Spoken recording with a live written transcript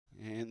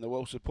And the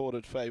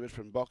well-supported favourite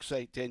from box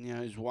 8,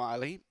 Daniels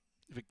Wiley.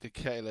 Victor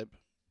Caleb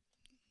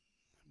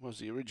was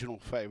the original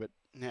favourite.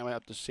 Now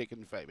out to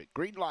second favourite.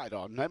 Green light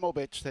on. No more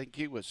bets, thank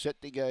you. We're set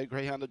to go.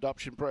 Greyhound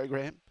Adoption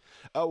Program.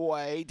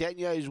 Away.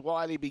 Daniels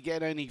Wiley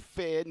began only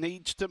fair.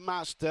 Needs to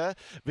muster.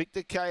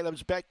 Victor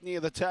Caleb's back near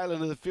the tail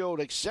end of the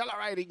field.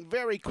 Accelerating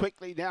very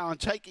quickly now and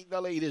taking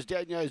the lead as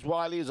Daniels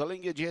Wiley as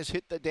Alinga just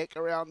hit the deck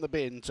around the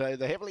bend. So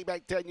the heavily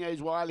backed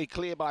Daniels Wiley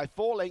clear by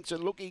 4 lengths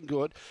and looking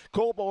good.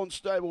 Corborn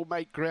Snow will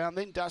make ground.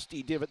 Then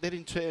Dusty Divot. Then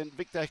in turn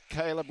Victor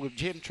Caleb with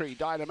Gemtree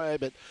Dynamo.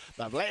 But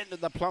they've landed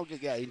the plonk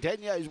again.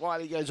 Daniels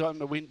Wiley goes on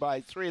to win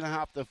by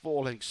 3.5 to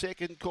 4 lengths.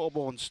 Second,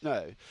 Corborn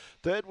Snow.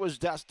 Third was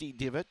Dusty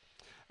Divot.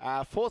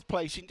 Fourth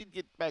placing didn't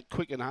get back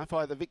quick enough.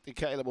 Either Victor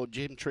Caleb or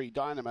Gemtree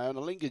Dynamo. And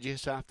Alinga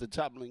just after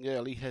tumbling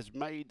early has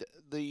made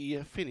the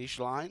finish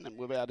line and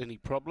without any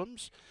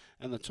problems.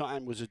 And the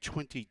time was a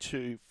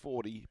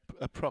 22:40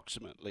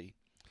 approximately.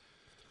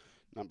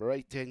 Number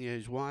 8,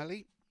 Daniels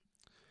Wiley.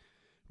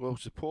 Well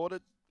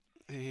supported.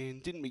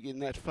 And didn't begin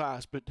that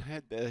fast, but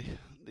had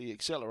the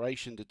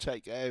acceleration to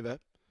take over.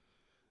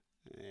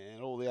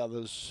 And all the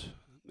others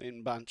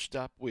then bunched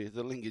up with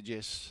Alinga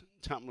just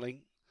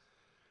tumbling.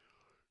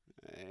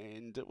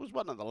 And it was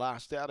one of the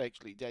last out,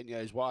 actually,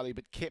 Daniels Wiley,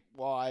 but kept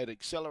wide,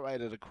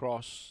 accelerated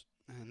across,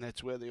 and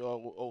that's where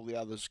all the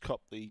others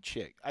copped the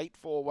check.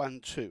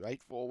 8-4-1-2.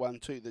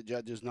 8-4-1-2, the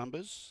judges'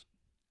 numbers.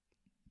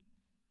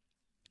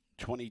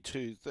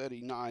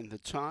 22:39 the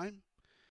time.